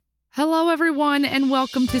Hello, everyone, and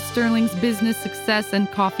welcome to Sterling's Business Success and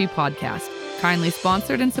Coffee Podcast, kindly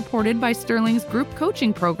sponsored and supported by Sterling's group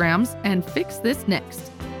coaching programs and Fix This Next.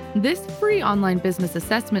 This free online business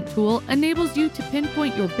assessment tool enables you to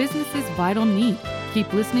pinpoint your business's vital need.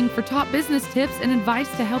 Keep listening for top business tips and advice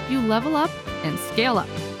to help you level up and scale up.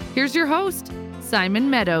 Here's your host, Simon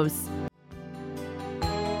Meadows.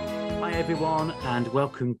 Hi, everyone, and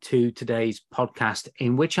welcome to today's podcast,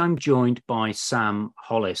 in which I'm joined by Sam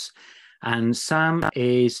Hollis. And Sam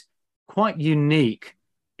is quite unique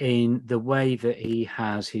in the way that he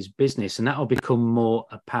has his business, and that will become more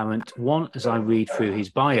apparent, one, as I read through his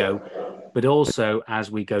bio, but also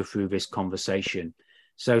as we go through this conversation.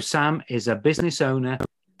 So Sam is a business owner,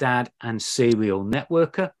 dad, and serial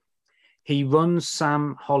networker. He runs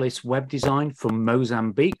Sam Hollis Web Design from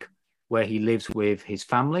Mozambique, where he lives with his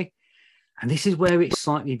family. And this is where it's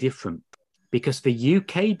slightly different, because the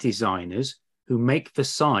UK designers who make the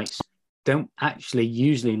sites don't actually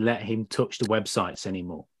usually let him touch the websites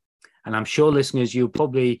anymore. And I'm sure, listeners, you'll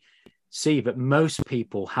probably see that most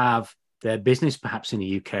people have their business perhaps in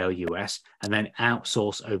the UK or US and then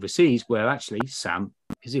outsource overseas, where actually Sam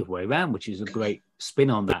is the other way around, which is a great spin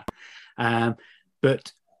on that.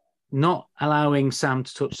 But not allowing Sam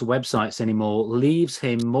to touch the websites anymore leaves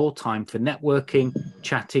him more time for networking,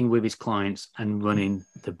 chatting with his clients, and running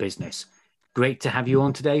the business. Great to have you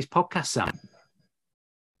on today's podcast, Sam.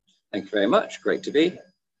 Thank you very much. Great to be here.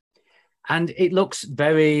 And it looks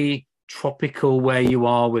very tropical where you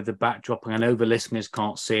are with the backdrop. And I know the listeners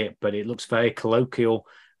can't see it, but it looks very colloquial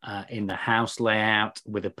in the house layout,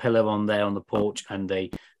 with a pillar on there on the porch and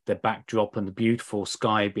the backdrop and the beautiful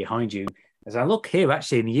sky behind you. As I look here,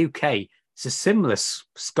 actually, in the UK, it's a similar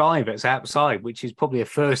sky that's outside, which is probably a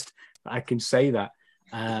first that I can say that.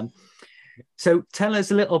 So tell us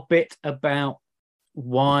a little bit about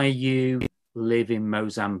why you live in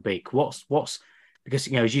Mozambique. What's because,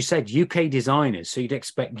 you know, as you said, UK designers, so you'd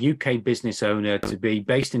expect UK business owner to be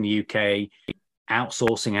based in the UK,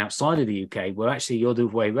 outsourcing outside of the UK, where actually you're the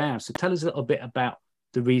other way around. So tell us a little bit about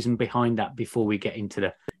the reason behind that before we get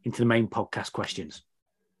into the main podcast questions.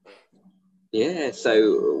 Yeah,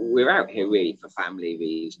 so we're out here really for family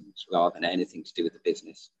reasons rather than anything to do with the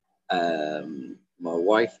business. My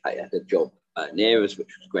wife had a job near us,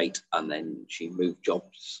 which was great, and then she moved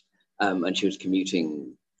jobs, and she was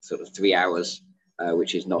commuting sort of 3 hours,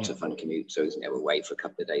 which is not a fun commute. So, we're away for a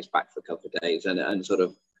couple of days, back for a couple of days, and sort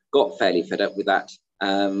of got fairly fed up with that.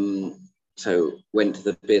 So went to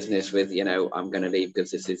the business with, I'm going to leave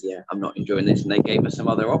because I'm not enjoying this, and they gave us some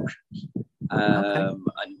other options.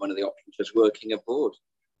 And one of the options was working abroad,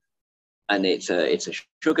 and it's a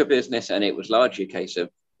sugar business, and it was largely a case of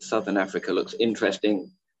Southern Africa looks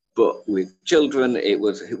interesting, but with children, it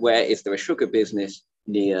was, where is there a sugar business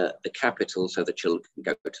near the capital so the children can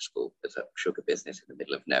go to school? There's a sugar business in the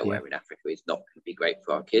middle of nowhere in Africa. It's not going to be great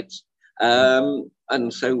for our kids.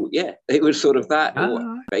 And so, it was sort of that.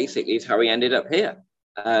 Basically, it's how we ended up here.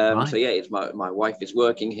 So it's my wife is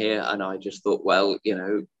working here, and I just thought, well,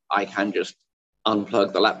 I can just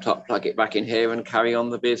unplug the laptop, plug it back in here, and carry on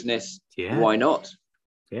the business. Yeah. Why not?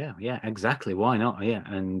 Yeah, exactly. Why not? Yeah.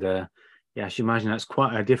 And I should imagine that's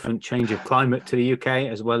quite a different change of climate to the UK,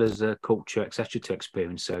 as well as culture, etc., to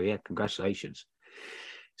experience. So, congratulations.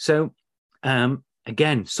 So,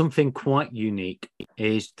 again, something quite unique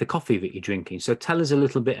is the coffee that you're drinking. So tell us a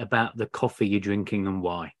little bit about the coffee you're drinking and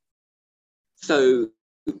why. So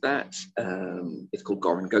that is called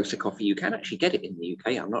Gorongosa coffee. You can actually get it in the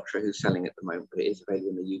UK. I'm not sure who's selling it at the moment, but it is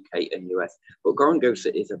available in the UK and US. But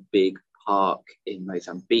Gorongosa is a big park in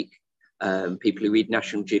Mozambique. People who read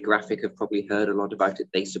National Geographic have probably heard a lot about it.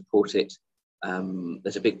 They support it.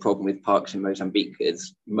 There's a big problem with parks in Mozambique,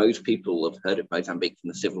 is most people have heard of Mozambique from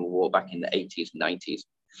the Civil War back in the 80s and 90s.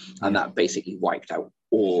 And that basically wiped out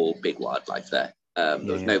all big wildlife there. There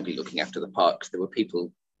was nobody looking after the parks. There were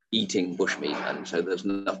people eating bushmeat, and so there's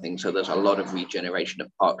nothing. So there's a lot of regeneration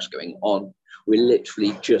of parks going on. We're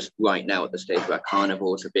literally just right now at the stage where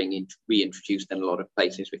carnivores are being reintroduced in a lot of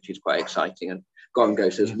places, which is quite exciting. And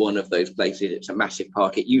Gorongosa is one of those places. It's a massive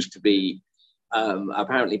park. It used to be,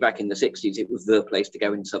 apparently back in the 60s, it was the place to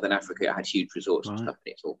go in Southern Africa. It had huge resorts and stuff,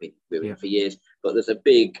 and it's all been ruined for years. But there's a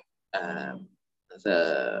big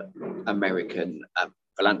American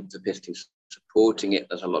philanthropist who's supporting it.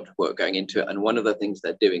 There's a lot of work going into it, and one of the things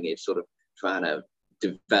they're doing is sort of trying to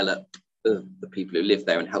develop the people who live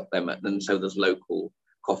there and help them. And so there's local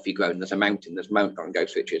coffee grown. There's a mountain, there's Mount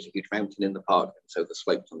Gorongosa, which is a huge mountain in the park, and so the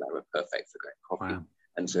slopes on there are perfect for growing coffee. Wow.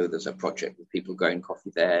 And so there's a project with people growing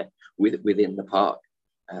coffee there within the park.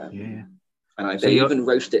 And they even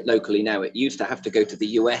roast it locally now. It used to have to go to the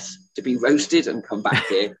US to be roasted and come back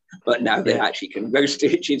here, but now they actually can roast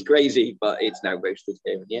it, which is crazy. But it's now roasted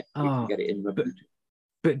here, and you can get it in Maputo.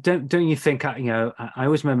 But don't you think? I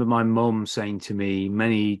always remember my mum saying to me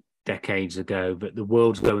many decades ago that the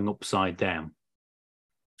world's going upside down,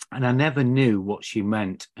 and I never knew what she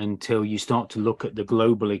meant until you start to look at the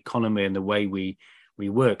global economy and the way we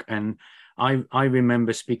work. And I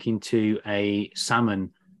remember speaking to a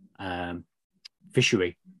salmon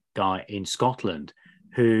fishery guy in Scotland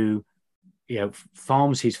who,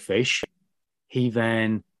 farms his fish. He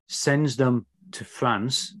then sends them to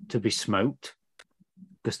France to be smoked,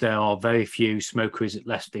 because there are very few smokeries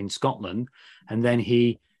left in Scotland. And then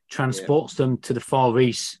he transports them to the Far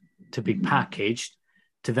East to be packaged,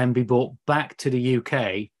 to then be brought back to the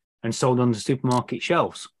UK and sold on the supermarket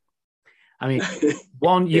shelves. I mean,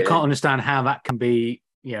 one, you can't understand how that can be,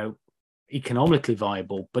 economically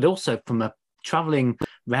viable, but also from a traveling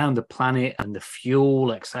around the planet and the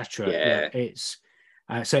fuel, etc. It's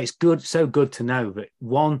so it's good to know that,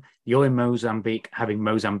 one, you're in Mozambique having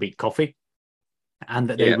Mozambique coffee, and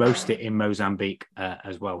that they roast it in Mozambique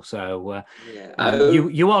as well. So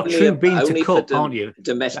you are true bean to cup, aren't you?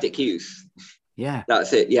 Domestic use. Yeah,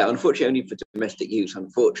 that's it. Yeah, unfortunately, only for domestic use.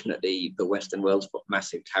 Unfortunately, the Western world's put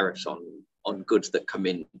massive tariffs on goods that come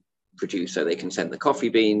in produced, so they can send the coffee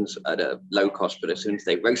beans at a low cost, but as soon as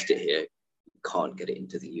they roast it here, you can't get it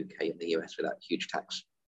into the UK and the US without huge tax.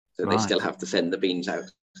 So they still have to send the beans out.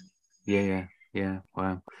 Yeah.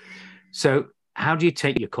 Wow. So how do you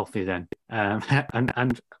take your coffee then?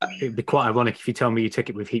 And it'd be quite ironic if you tell me you take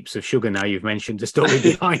it with heaps of sugar. Now you've mentioned the story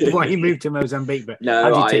behind why you moved to Mozambique, but no, how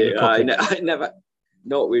do you take your coffee? I never,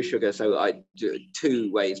 not with sugar. So I do it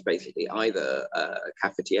two ways basically: either a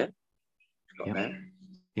cafetiere,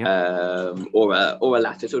 or a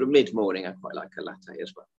latte, sort of mid morning. I quite like a latte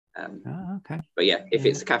as well. Okay. But if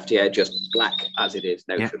it's a cafetiere, just black as it is,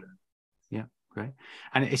 no sugar. Yeah, great.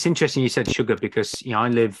 And it's interesting you said sugar, because I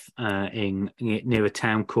live near a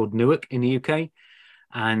town called Newark in the UK,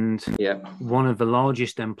 and one of the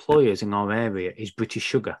largest employers in our area is British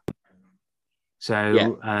Sugar.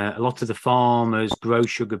 So a lot of the farmers grow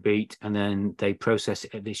sugar beet, and then they process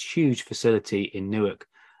it at this huge facility in Newark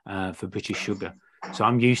for British Sugar. So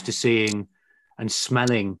I'm used to seeing and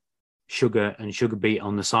smelling sugar and sugar beet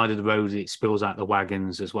on the side of the road. It spills out the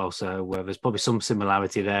wagons as well. So there's probably some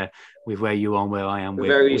similarity there with where you are and where I am with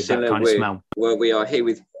that kind of smell. Well, we are here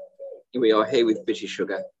with British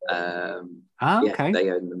Sugar. Okay.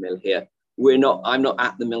 They own the mill here. I'm not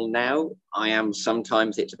at the mill now. I am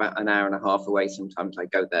sometimes. It's about an hour and a half away. Sometimes I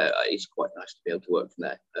go there. It's quite nice to be able to work from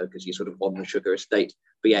there because you're sort of on the sugar estate.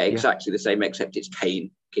 But exactly the same, except it's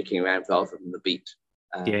cane kicking around rather than the beet.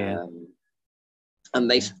 And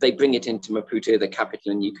they bring it into Maputo, the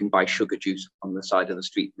capital, and you can buy sugar juice on the side of the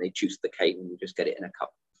street, and they juice the cane and you just get it in a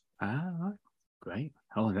cup. Right. Great.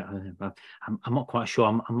 I'm not quite sure.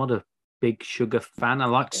 I'm not a big sugar fan. I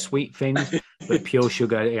like sweet things, but pure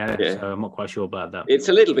sugar, so I'm not quite sure about that. It's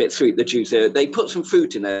a little bit sweet, the juice. They put some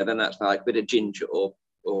fruit in there, then that's like a bit of ginger or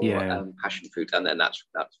passion fruit, and then that's.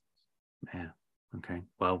 Yeah. Okay.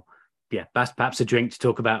 Well, that's perhaps a drink to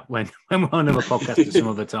talk about when we're on another podcast at some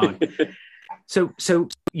other time. So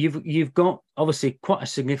you've got obviously quite a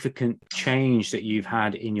significant change that you've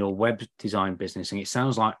had in your web design business, and it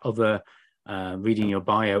sounds like reading your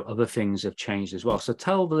bio, other things have changed as well. So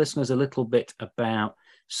tell the listeners a little bit about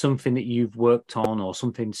something that you've worked on or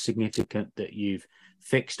something significant that you've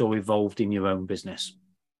fixed or evolved in your own business.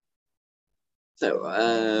 So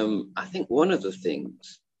I think one of the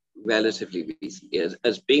things relatively recently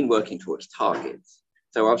has been working towards targets.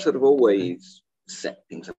 So I've sort of always set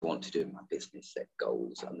things I want to do in my business, set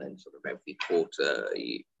goals, and then sort of every quarter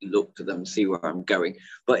you look to them, see where I'm going.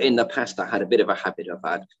 But in the past, I had a bit of a habit of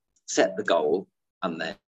I'd set the goal and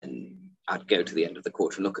then I'd go to the end of the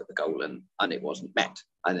quarter and look at the goal and it wasn't met.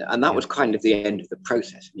 And that was kind of the end of the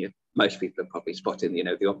process. And most people are probably spotting,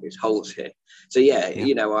 the obvious holes here. So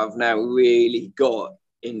I've now really got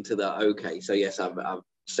into so yes, I've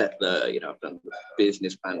set I've done the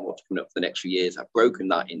business plan, what's coming up for the next few years. I've broken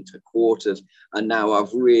that into quarters, and now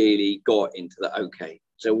I've really got into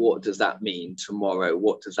so what does that mean tomorrow?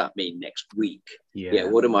 What does that mean next week?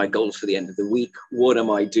 What are my goals for the end of the week? What am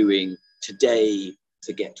I doing today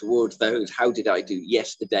to get towards those? How did I do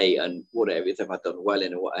yesterday, and what areas have I done well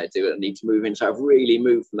in, and what I need to move in? So I've really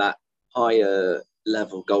moved from that higher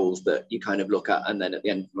level goals that you kind of look at, and then at the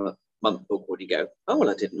end of the month or quarter you go, oh well,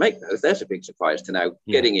 I didn't make those. There's a big surprise, to now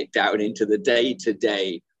getting it down into the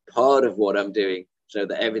day-to-day part of what I'm doing, so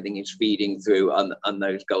that everything is feeding through and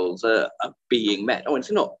those goals are being met.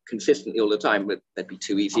 It's not consistently all the time, but they'd be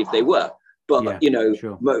too easy if they were. But, Yeah, you know,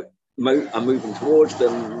 sure. I'm moving towards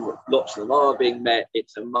them. Lots of them are being met.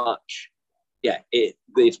 It's a much,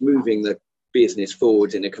 it's moving the business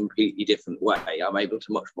forward in a completely different way. I'm able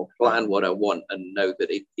to much more plan what I want and know that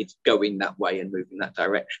it's going that way and moving that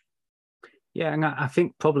direction. Yeah, and I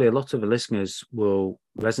think probably a lot of the listeners will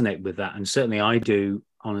resonate with that. And certainly I do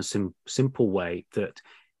on a simple way that,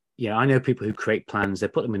 yeah, I know people who create plans, they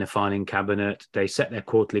put them in a filing cabinet, they set their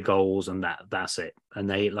quarterly goals, and that's it. And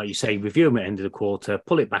they, like you say, review them at the end of the quarter,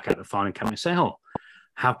 pull it back out the filing cabinet and say, oh,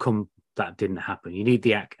 how come that didn't happen? You need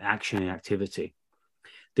the action and activity.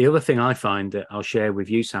 The other thing I find that I'll share with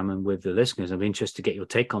you, Sam, and with the listeners, I'm interested to get your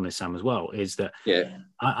take on this, Sam, as well, is that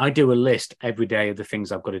I do a list every day of the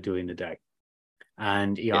things I've got to do in the day.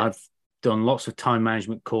 And I've done lots of time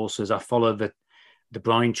management courses. I follow the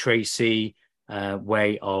Brian Tracy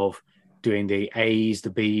way of doing the A's, the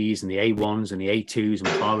B's, and the A1s and the A2s and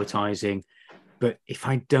prioritizing. But if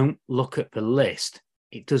I don't look at the list,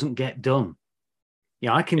 it doesn't get done.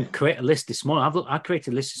 I can create a list this morning. I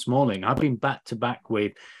created a list this morning. I've been back to back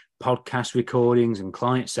with podcast recordings and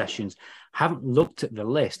client sessions. Haven't looked at the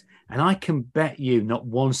list, and I can bet you not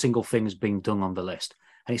one single thing has been done on the list.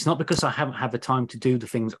 And it's not because I haven't had the time to do the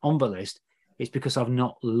things on the list. It's because I've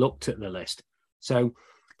not looked at the list. So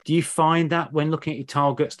do you find that when looking at your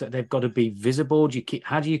targets that they've got to be visible?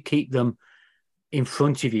 How do you keep them in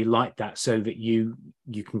front of you like that so that you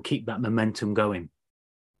can keep that momentum going?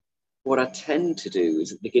 What I tend to do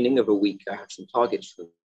is at the beginning of a week, I have some targets for the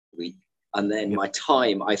week. And then my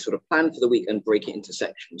time, I sort of plan for the week and break it into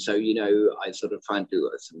sections. So, I sort of try and do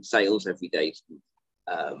some sales every day,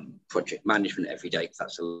 project management every day, because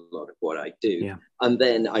that's a lot of what I do. Yeah. And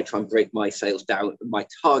then I try and break my sales down, my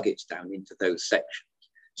targets down into those sections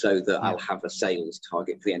so that I'll have a sales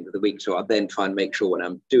target for the end of the week. So I then try and make sure when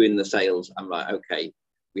I'm doing the sales, I'm like, okay,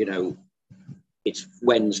 it's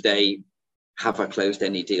Wednesday. Have I closed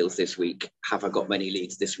any deals this week? Have I got many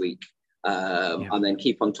leads this week? And then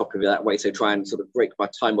keep on top of it that way. So try and sort of break my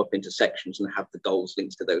time up into sections and have the goals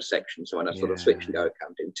linked to those sections. So when I sort of switch and go, okay,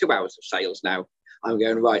 I'm doing 2 hours of sales now. I'm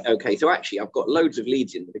going, right, okay, so actually I've got loads of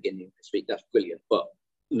leads in the beginning of this week. That's brilliant, but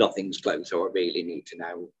nothing's closed. So I really need to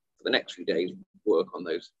now, for the next few days, work on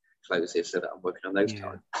those closes so that I'm working on those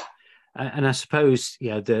times. And I suppose,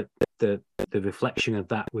 the reflection of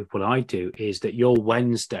that with what I do is that your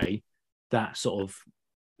Wednesday, that sort of,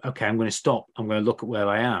 okay, I'm going to stop. I'm going to look at where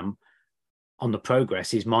I am on the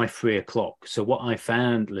progress is my 3 o'clock. So what I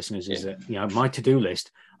found, listeners, is that, my to-do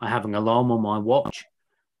list, I have an alarm on my watch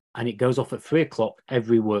and it goes off at 3 o'clock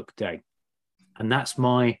every work day. And that's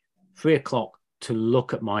my 3 o'clock to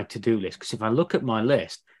look at my to-do list. Because if I look at my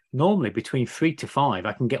list, normally between 3 to 5,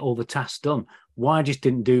 I can get all the tasks done. Why I just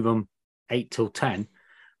didn't do them 8 till 10,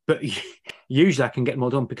 but usually I can get them all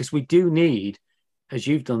done because we do need, as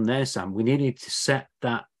you've done there, Sam, we need to set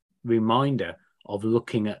that reminder of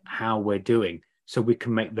looking at how we're doing so we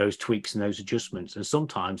can make those tweaks and those adjustments. And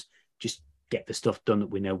sometimes just get the stuff done that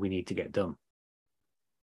we know we need to get done.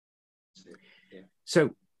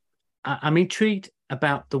 So I'm intrigued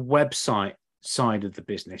about the website side of the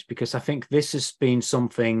business, because I think this has been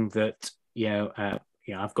something that,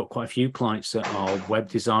 I've got quite a few clients that are web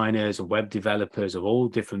designers and web developers of all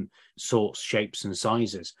different sorts, shapes and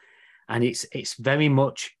sizes. And it's very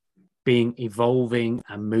much being evolving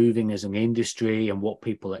and moving as an industry and what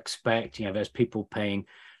people expect. There's people paying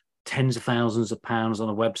tens of thousands of pounds on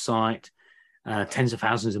a website, tens of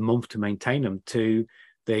thousands a month to maintain them, to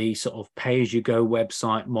the sort of pay-as-you-go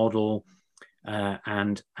website model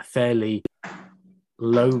and a fairly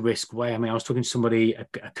low-risk way. I mean, I was talking to somebody,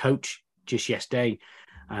 a coach just yesterday,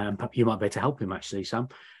 you might be able to help him actually, Sam,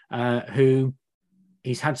 who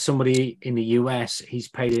he's had somebody in the US, he's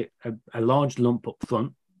paid a large lump up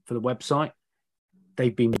front for the website.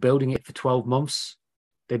 They've been building it for 12 months.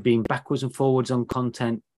 They've been backwards and forwards on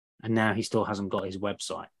content, and now he still hasn't got his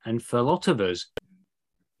website. And for a lot of us,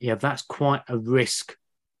 that's quite a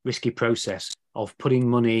risky process of putting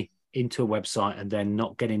money into a website and then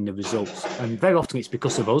not getting the results. And very often it's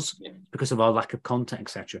because of us, because of our lack of content,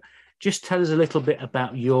 etc. Just tell us a little bit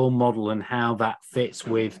about your model and how that fits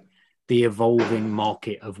with the evolving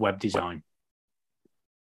market of web design.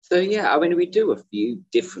 So, we do a few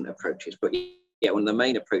different approaches, but one of the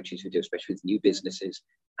main approaches we do, especially with new businesses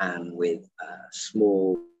and with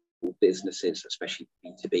small businesses, especially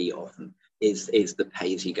B2B often, is the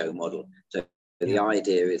pay-as-you-go model. So the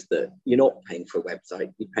idea is that you're not paying for a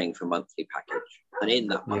website, you're paying for a monthly package. And in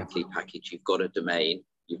that monthly package, you've got a domain,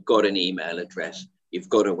 you've got an email address, you've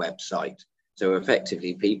got a website. So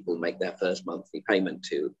effectively, people make their first monthly payment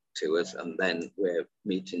to us, and then we're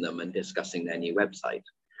meeting them and discussing their new website.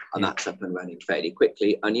 and that's up and running fairly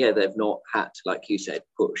quickly. And yeah, they've not had to, like you said,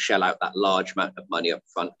 shell out that large amount of money up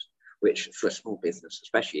front, which for a small business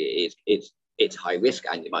especially it's high risk,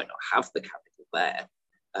 and you might not have the capital there.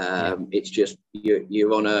 It's just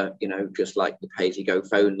you're on a, just like the pay-as-you-go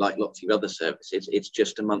phone, like lots of your other services, it's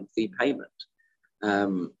just a monthly payment.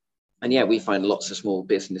 And yeah, we find lots of small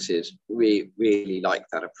businesses really like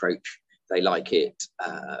that approach. They like it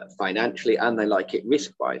financially, and they like it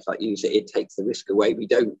risk-wise. Like you say, it takes the risk away. We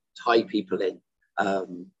don't tie people in,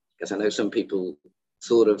 because I know some people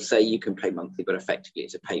sort of say you can pay monthly, but effectively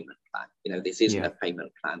it's a payment plan. This isn't a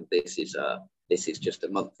payment plan. This is just a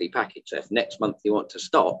monthly package. So if next month you want to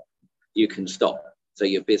stop, you can stop. So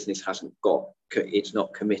your business it's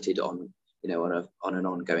not committed on on an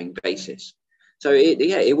ongoing basis. So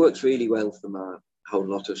it works really well from a whole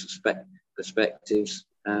lot of perspectives.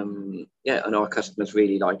 And our customers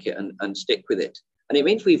really like it and stick with it. And it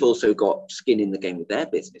means we've also got skin in the game with their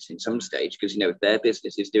business in some stage, because if their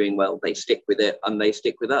business is doing well, they stick with it and they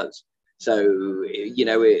stick with us. So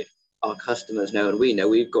our customers know, and we know,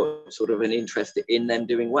 we've got sort of an interest in them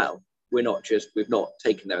doing well. We've not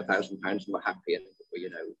taken their £1,000 and we're happy and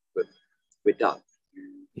we're done.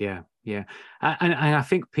 Yeah. And I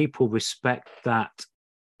think people respect that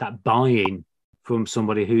buy-in from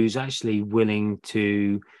somebody who's actually willing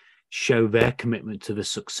to show their commitment to the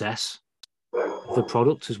success of the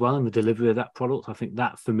product as well, and the delivery of that product. I think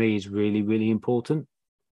that for me is really, really important.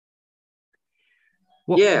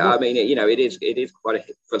 I mean, it is quite a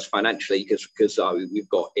hit for us financially, because we've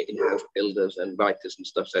got in-house builders and writers and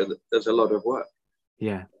stuff, so there's a lot of work.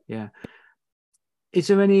 Yeah. Is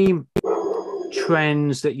there any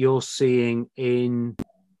trends that you're seeing in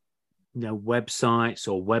websites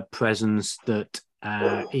or web presence that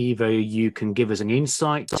either you can give us an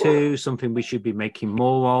insight to, something we should be making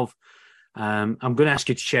more of? I'm going to ask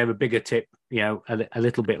you to share a bigger tip, a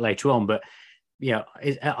little bit later on, but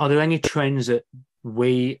are there any trends that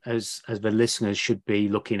we as the listeners should be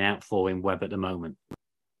looking out for in web at the moment?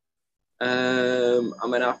 I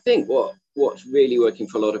mean, I think what's really working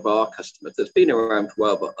for a lot of our customers that's been around for a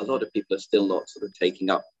while, but a lot of people are still not sort of taking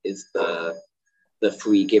up, is the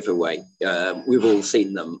free giveaway. We've all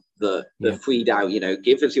seen them, the free down,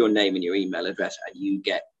 give us your name and your email address and you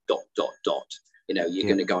get ... You're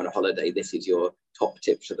going to go on a holiday. This is your top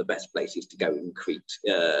tips for the best places to go in Crete.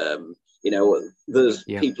 There's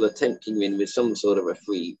people are tempting you in with some sort of a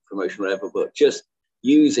free promotion or whatever, but just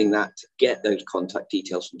using that to get those contact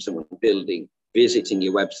details from someone visiting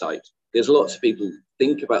your website. There's lots of people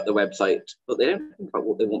think about the website, but they don't think about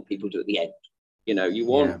what they want people to do at the end. You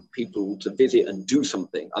want people to visit and do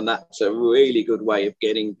something, and that's a really good way of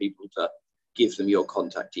getting people to give them your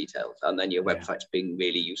contact details, and then your website's being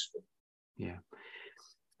really useful. Yeah.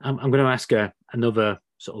 I'm going to ask another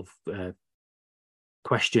sort of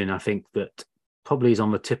question, I think, that probably is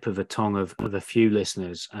on the tip of the tongue of a few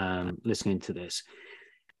listeners listening to this.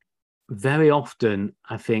 Very often,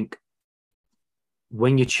 I think,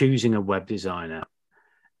 when you're choosing a web designer,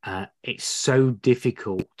 it's so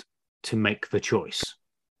difficult to make the choice,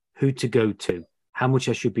 who to go to, how much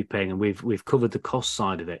I should be paying, and we've covered the cost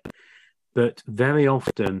side of it. But very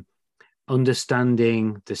often,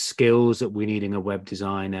 understanding the skills that we need in a web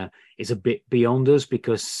designer is a bit beyond us,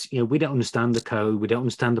 because we don't understand the code, we don't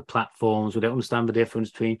understand the platforms, we don't understand the difference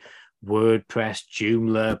between WordPress,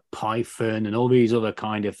 Joomla, Python, and all these other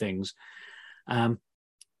kind of things.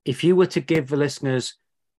 If you were to give the listeners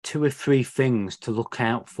 2 or 3 things to look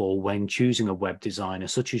out for when choosing a web designer,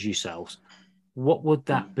 such as yourselves, what would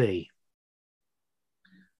that be?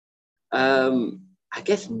 I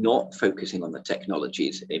guess not focusing on the technology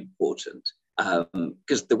is important,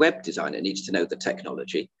 because the web designer needs to know the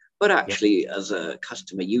technology, but actually as a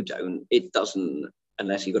customer, it doesn't,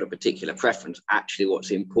 unless you've got a particular preference. Actually,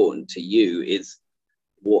 what's important to you is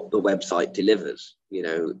what the website delivers.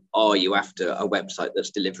 Are you after a website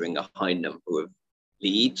that's delivering a high number of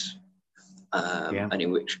leads? And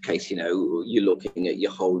in which case, you're looking at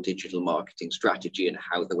your whole digital marketing strategy and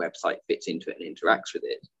how the website fits into it and interacts with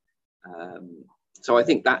it. So I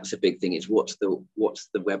think that's a big thing, is what's the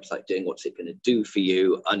website doing? What's it going to do for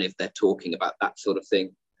you? And if they're talking about that sort of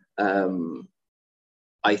thing,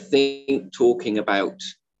 I think talking about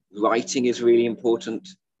writing is really important.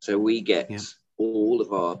 So we get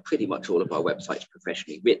pretty much all of our websites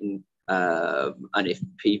professionally written. And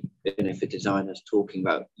if a designer's talking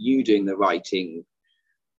about you doing the writing,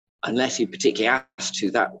 unless you particularly asked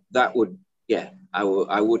to, that would,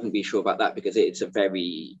 I wouldn't be sure about that, because it's a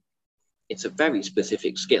very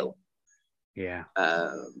specific skill. I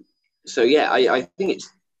think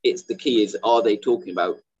it's the key is, are they talking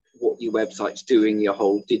about what your website's doing, your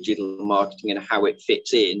whole digital marketing and how it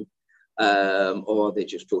fits in. Or are they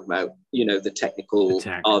just talking about, the technical? The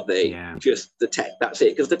tech, are they just the tech? That's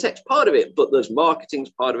it. Because the tech's part of it, but there's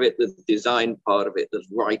marketing's part of it, there's design part of it, there's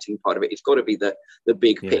writing part of it. It's got to be the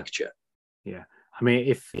big picture. Yeah. I mean,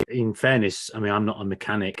 if in fairness, I'm not a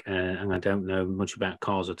mechanic and I don't know much about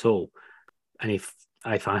cars at all. And if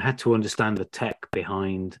I had to understand the tech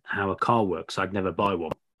behind how a car works, I'd never buy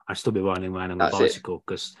one. I'd still be riding around on a bicycle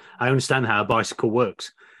because I understand how a bicycle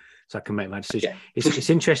works. So I can make that decision.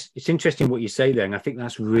 Yeah. It's interesting what you say there. And I think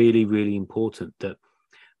that's really, really important, that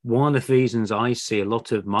one of the reasons I see a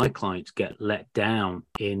lot of my clients get let down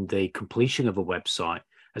in the completion of a website,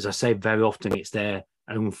 as I say, very often it's their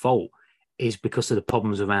own fault, is because of the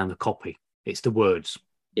problems around the copy. It's the words.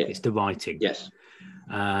 Yeah. It's the writing. Yes.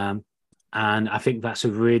 And I think that's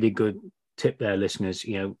a really good tip there, listeners.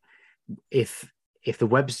 If the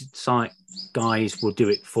website guys will do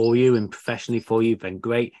it for you and professionally for you, then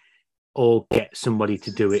great. Or get somebody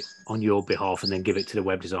to do it on your behalf and then give it to the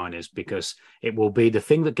web designers, because it will be the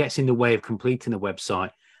thing that gets in the way of completing the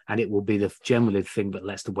website, and it will be generally the thing that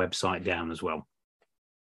lets the website down as well.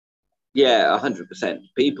 Yeah, 100%.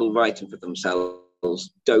 People writing for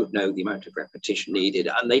themselves don't know the amount of repetition needed,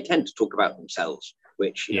 and they tend to talk about themselves,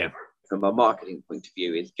 which, from a marketing point of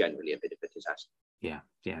view, is generally a bit of a disaster. Yeah,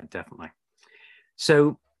 definitely.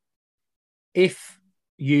 So if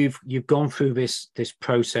you've gone through this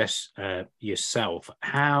process yourself,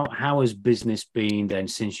 how has business been then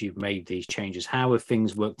since you've made these changes? How have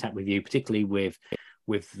things worked out with you, particularly with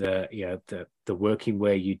the working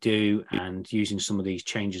where you do and using some of these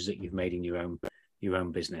changes that you've made in your own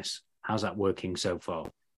business? How's that working so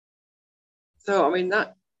far? So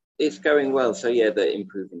that is going well. So the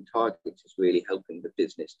improving targets is really helping the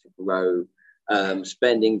business to grow.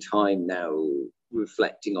 Spending time now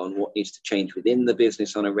reflecting on what needs to change within the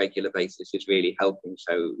business on a regular basis is really helping.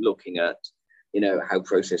 So looking at, how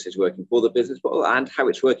process is working for the business, and how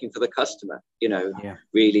it's working for the customer,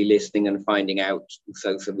 really listening and finding out.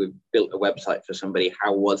 So we've built a website for somebody.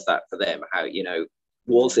 How was that for them? How,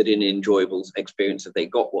 was it an enjoyable experience? Have they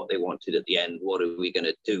got what they wanted at the end? What are we going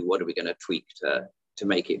to do? What are we going to tweak to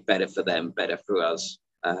make it better for them, better for us,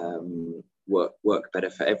 work better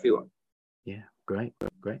for everyone? Yeah, great.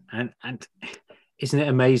 And isn't it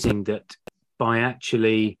amazing that by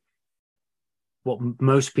actually what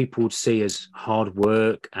most people would see as hard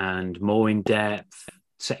work and more in depth,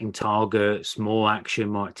 setting targets, more action,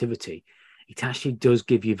 more activity, it actually does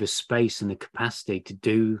give you the space and the capacity to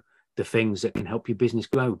do the things that can help your business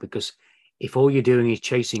grow? Because if all you're doing is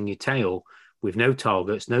chasing your tail with no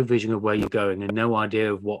targets, no vision of where you're going, and no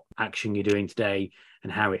idea of what action you're doing today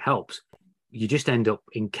and how it helps, you just end up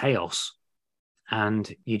in chaos.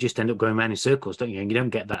 And you just end up going around in circles, don't you? And you don't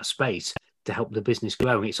get that space to help the business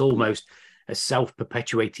grow. And it's almost a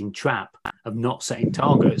self-perpetuating trap of not setting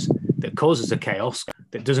targets that causes a chaos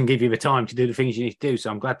that doesn't give you the time to do the things you need to do. So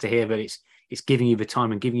I'm glad to hear that it's giving you the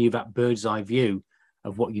time and giving you that bird's eye view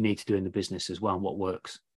of what you need to do in the business as well and what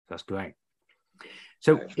works. That's great.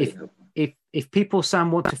 So if people,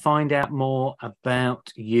 Sam, want to find out more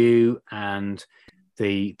about you and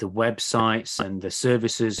the websites and the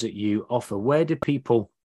services that you offer, where do people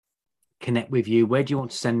connect with you? Where do you want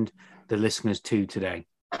to send the listeners to today?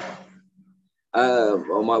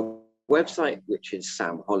 On my website, which is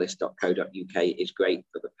samhollis.co.uk, is great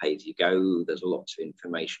for the pay-as-you-go. There's lots of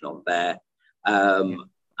information on there.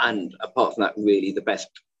 And apart from that, really the best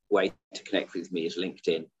way to connect with me is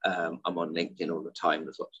LinkedIn. I'm on LinkedIn all the time.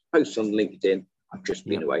 There's lots of posts on LinkedIn. I've just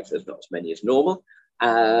been away, so there's not as many as normal.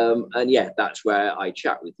 And that's where I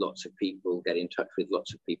chat with lots of people, get in touch with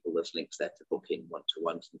lots of people. There's links there to book in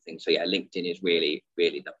one-to-ones and things. So LinkedIn is really,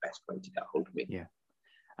 really the best way to get hold of me. Yeah.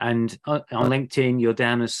 And on LinkedIn, you're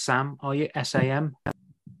down as Sam, are you? S-A-M?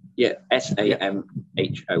 Yeah, SAMHOLLIS.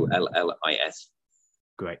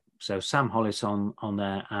 Great. So Sam Hollis on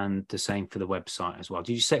there, and the same for the website as well.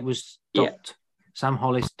 Did you say it was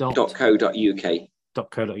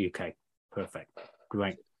samhollis.co.uk? Perfect.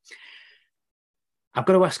 Great. I've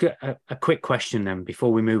got to ask a quick question then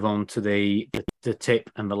before we move on to the tip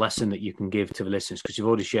and the lesson that you can give to the listeners, because you've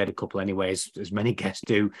already shared a couple anyway, as many guests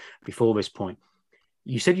do before this point.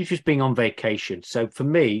 You said you're just being on vacation. So for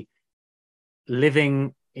me,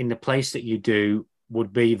 living in the place that you do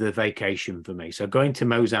would be the vacation for me. So going to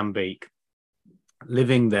Mozambique,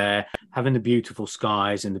 living there, having the beautiful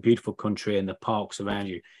skies and the beautiful country and the parks around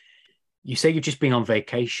you. You say you've just been on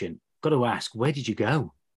vacation. Got to ask, where did you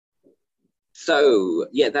go? So,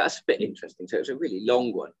 that's a bit interesting. So it's a really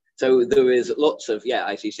long one. So there is lots of,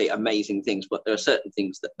 as you say, amazing things, but there are certain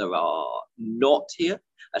things that there are not here.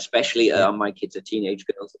 especially my kids are teenage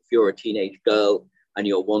girls. If you're a teenage girl and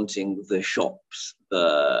you're wanting the shops,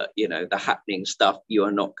 the happening stuff, you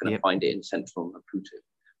are not going to find it in central Maputo.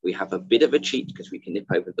 We have a bit of a cheat because we can nip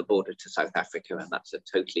over the border to South Africa, and that's a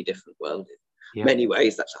totally different world in many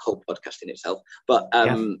ways. That's a whole podcast in itself. But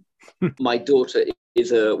my daughter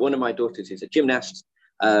one of my daughters is a gymnast.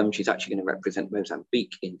 She's actually going to represent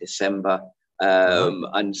Mozambique in December.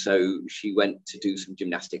 And so she went to do some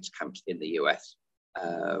gymnastics camps in the US,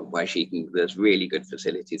 where there's really good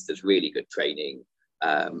facilities, there's really good training.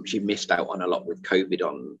 She missed out on a lot with COVID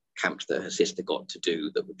on camps that her sister got to do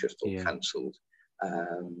that were just all cancelled.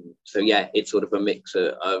 So it's sort of a mix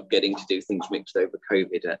of getting to do things missed over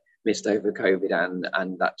COVID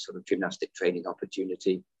and that sort of gymnastic training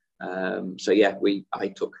opportunity. I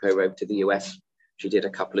took her over to the US. She did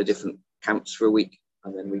a couple of different camps for a week,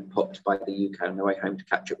 and then we popped by the UK on the way home to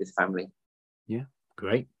catch up with family. Yeah,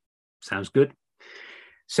 great. Sounds good.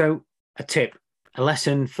 So a tip, a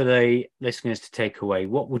lesson for the listeners to take away.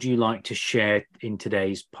 What would you like to share in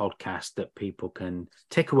today's podcast that people can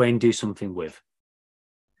take away and do something with?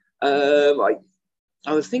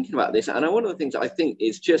 I was thinking about this, and one of the things that I think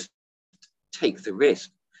is just take the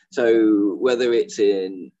risk. So whether it's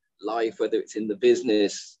in life, whether it's in the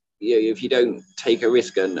business, if you don't take a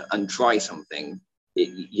risk and try something,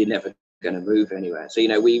 you're never going to move anywhere. So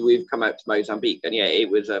we've come out to Mozambique, and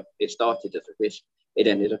it started as a risk. It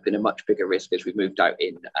ended up in a much bigger risk as we moved out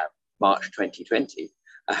in March 2020,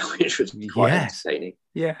 which was quite entertaining.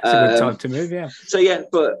 Yeah, it's a good time to move. Yeah. So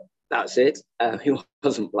but that's it. It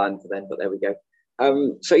wasn't planned for then, but there we go.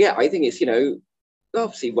 I think it's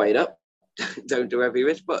obviously weigh it up. Don't do every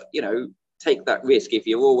risk, but take that risk. If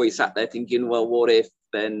you're always sat there thinking, well, what if,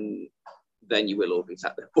 then you will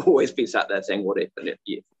always be sat there saying what if, and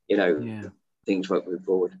things won't move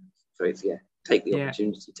forward. So it's take the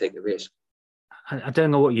opportunity, take the risk. I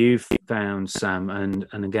don't know what you've found, Sam, and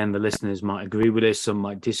again, the listeners might agree with this, some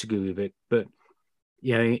might disagree with it, but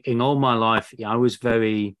in all my life, I was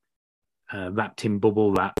very wrapped in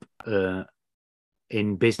bubble wrap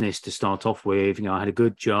in business to start off with. I had a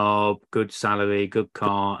good job, good salary, good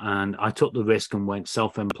car, and I took the risk and went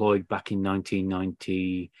self-employed back in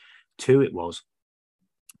 1992 it was.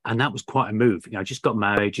 And that was quite a move. I just got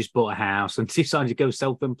married, just bought a house and decided to go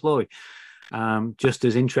self-employed. Just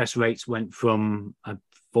as interest rates went from 4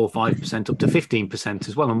 or 5% up to 15%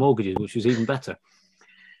 as well on mortgages, which was even better.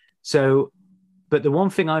 So, but the one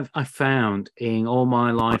thing I've found in all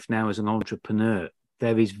my life now as an entrepreneur,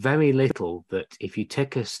 there is very little that if you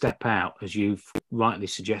take a step out, as you've rightly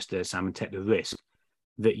suggested, Sam, and take the risk,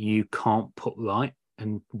 that you can't put right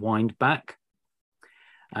and wind back.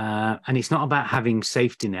 And it's not about having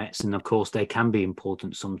safety nets, and of course they can be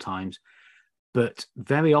important sometimes, but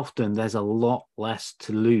very often there's a lot less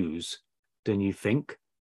to lose than you think,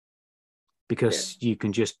 because you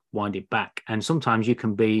can just wind it back. And sometimes you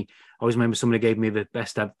can I always remember somebody gave me the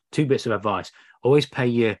best 2 bits of advice: always pay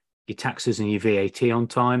your taxes and your VAT on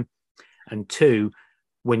time, and 2,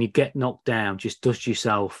 when you get knocked down, just dust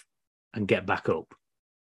yourself and get back up.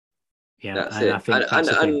 That's it. I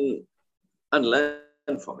think and learn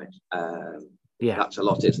from it. That's a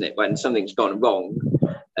lot, isn't it? When something's gone wrong,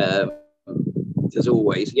 there's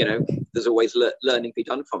always learning to be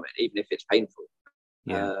done from it, even if it's painful.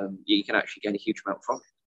 You can actually gain a huge amount from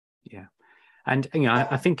it. Yeah. And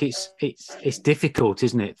I think it's difficult,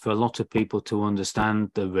 isn't it, for a lot of people to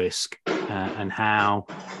understand the risk and how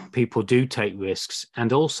people do take risks,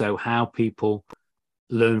 and also how people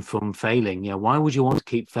learn from failing. Why would you want to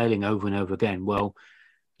keep failing over and over again? Well,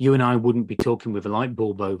 you and I wouldn't be talking with a light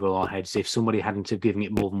bulb over our heads if somebody hadn't have given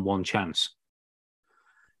it more than one chance.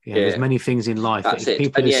 There's many things in life that if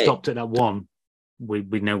people had stopped at that one, we'd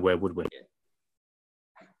be nowhere, would we?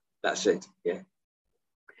 That's it. Yeah.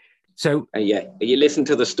 So you listen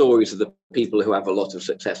to the stories of the people who have a lot of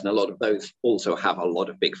success, and a lot of those also have a lot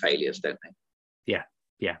of big failures, don't they?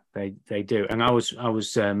 Yeah, they do. And I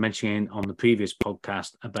was mentioning on the previous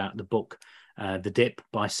podcast about the book, The Dip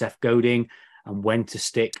by Seth Godin, and when to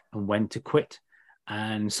stick and when to quit.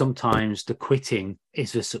 And sometimes the quitting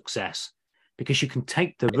is a success, because you can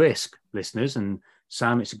take the risk, listeners, and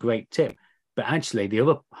Sam, it's a great tip. But actually, the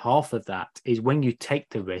other half of that is when you take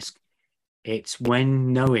the risk, it's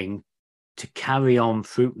when knowing to carry on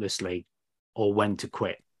fruitlessly, or when to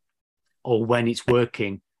quit, or when it's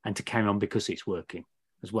working and to carry on because it's working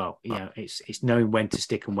as well. It's knowing when to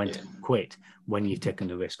stick and when to quit when you've taken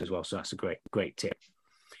the risk as well. So that's a great tip.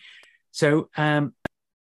 So,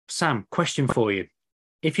 Sam, question for you.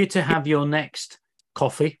 If you're to have your next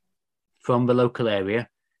coffee from the local area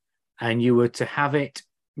and you were to have it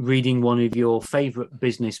reading one of your favorite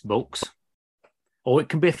business books, or it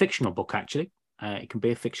can be a fictional book, actually. It can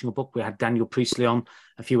be a fictional book. We had Daniel Priestley on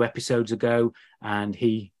a few episodes ago, and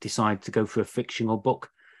he decided to go for a fictional book.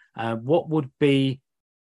 What would be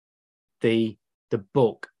the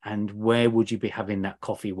book, and where would you be having that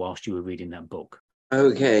coffee whilst you were reading that book?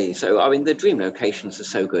 Okay, so I mean, the dream locations are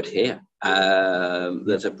so good here.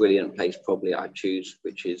 There's a brilliant place probably I'd choose,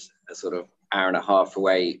 which is a sort of hour and a half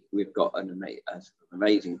away. We've got an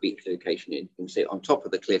amazing beach location. You can sit on top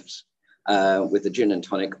of the cliffs with the gin and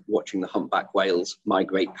tonic, watching the humpback whales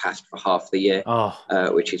migrate past for half the year,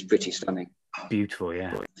 which is pretty stunning. Beautiful,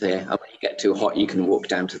 yeah. So, yeah, and when you get too hot, you can walk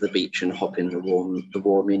down to the beach and hop in the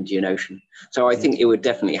warm Indian Ocean. So I think it would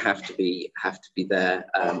definitely have to be there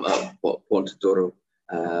at Ponta d'Oro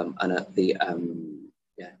and at the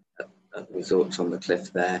at the resorts on the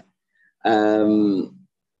cliff there. And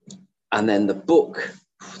then the book,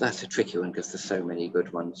 that's a tricky one because there's so many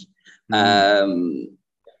good ones. I'm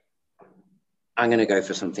going to go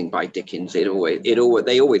for something by Dickens. They always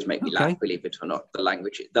make me laugh, believe it or not. The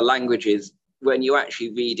language is, when you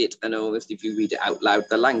actually read it, and almost if you read it out loud,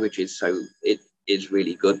 the language is it is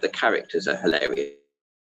really good. The characters are hilarious.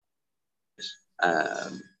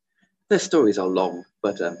 The stories are long,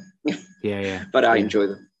 but but I enjoy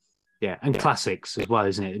them. Yeah, and classics as well,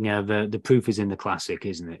 isn't it? You know, the proof is in the classic,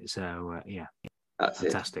 isn't it? So that's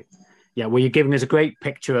fantastic. Yeah, well, you're giving us a great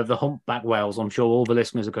picture of the humpback whales. I'm sure all the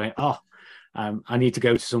listeners are going, I need to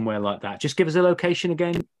go to somewhere like that. Just give us a location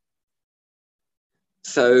again.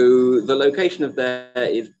 So the location of there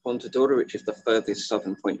is Ponta d'Oro, which is the furthest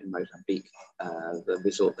southern point in Mozambique. The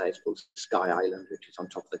resort there is called Sky Island, which is on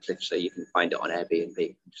top of the cliff, so you can find it on Airbnb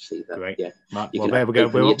to see that. Great. Yeah, well, there we go.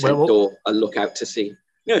 We'll door and look out to sea.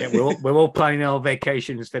 Yeah, we're all planning our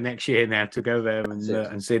vacations for next year now to go there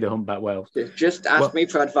and see the humpback whales. Just ask me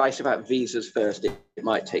for advice about visas first. It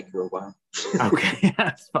might take you a while. Okay,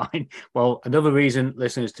 that's fine. Well, another reason,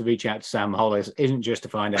 listeners, to reach out to Sam Hollis isn't just to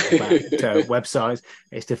find out about websites,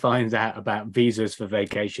 it's to find out about visas for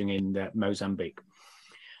vacation in Mozambique.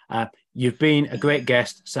 You've been a great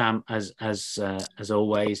guest, Sam, as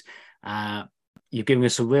always. You've given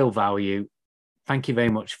us a real value. Thank you very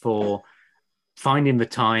much for finding the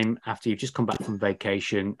time after you've just come back from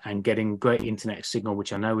vacation and getting great internet signal,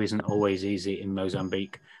 which I know isn't always easy in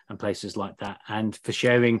Mozambique and places like that, and for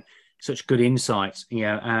sharing such good insights,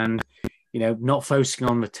 and not focusing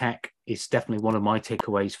on the tech is definitely one of my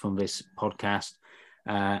takeaways from this podcast.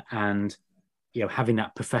 And having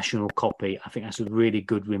that professional copy, I think that's a really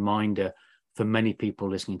good reminder for many people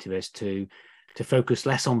listening to this to focus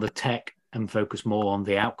less on the tech and focus more on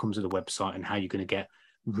the outcomes of the website and how you're going to get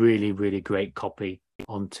really, really great copy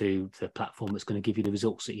onto the platform that's going to give you the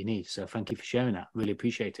results that you need. So thank you for sharing that. Really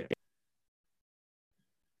appreciate it.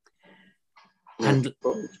 And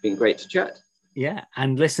it's been great to chat. Yeah,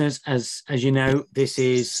 and listeners, as you know, this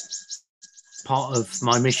is part of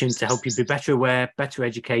my mission to help you be better aware, better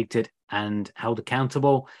educated, and held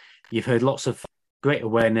accountable. You've heard lots of great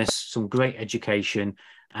awareness, some great education,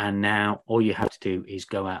 and now all you have to do is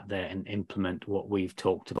go out there and implement what we've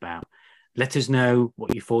talked about. Let us know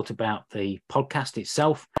what you thought about the podcast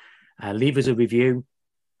itself. Leave us a review,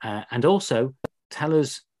 and also tell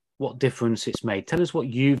us what difference it's made. Tell us what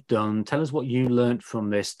you've done. Tell us what you learned from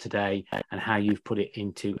this today and how you've put it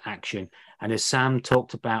into action. And as Sam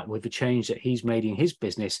talked about with the change that he's made in his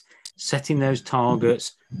business, setting those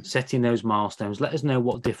targets, setting those milestones, let us know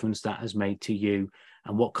what difference that has made to you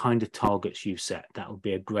and what kind of targets you've set. That would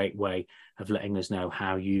be a great way of letting us know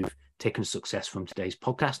how you've taken success from today's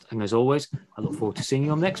podcast. And as always, I look forward to seeing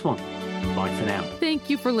you on the next one. Bye for now. Thank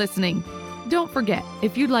you for listening. Don't forget,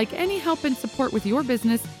 if you'd like any help and support with your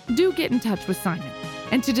business, do get in touch with Simon.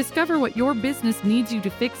 And to discover what your business needs you to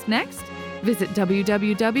fix next, visit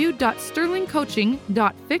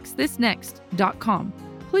www.sterlingcoaching.fixthisnext.com.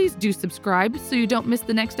 Please do subscribe so you don't miss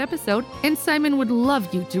the next episode, and Simon would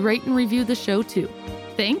love you to rate and review the show too.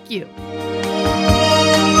 Thank you.